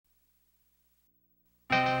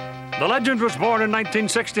The legend was born in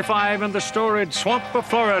 1965 in the storied swamp of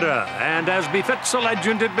Florida. And as befits a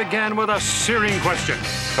legend, it began with a searing question.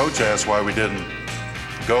 Coach asked why we didn't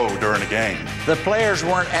go during the game. The players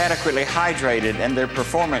weren't adequately hydrated and their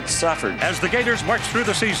performance suffered. As the Gators marched through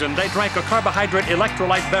the season, they drank a carbohydrate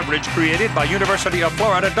electrolyte beverage created by University of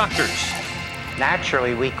Florida doctors.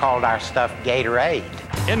 Naturally, we called our stuff Gatorade.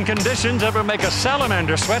 In conditions ever make a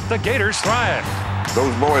salamander sweat, the Gators thrived.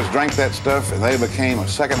 Those boys drank that stuff and they became a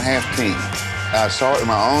second-half team. I saw it with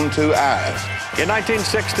my own two eyes. In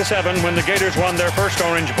 1967, when the Gators won their first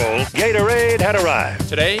Orange Bowl, Gatorade had arrived.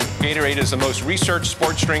 Today, Gatorade is the most researched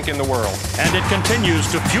sports drink in the world. And it continues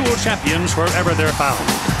to fuel champions wherever they're found.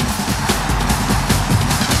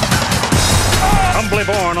 Humbly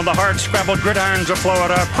born on the hard-scrabbled gridirons of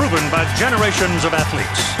Florida, proven by generations of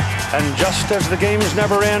athletes. And just as the games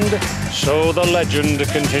never end, so the legend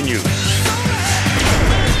continues.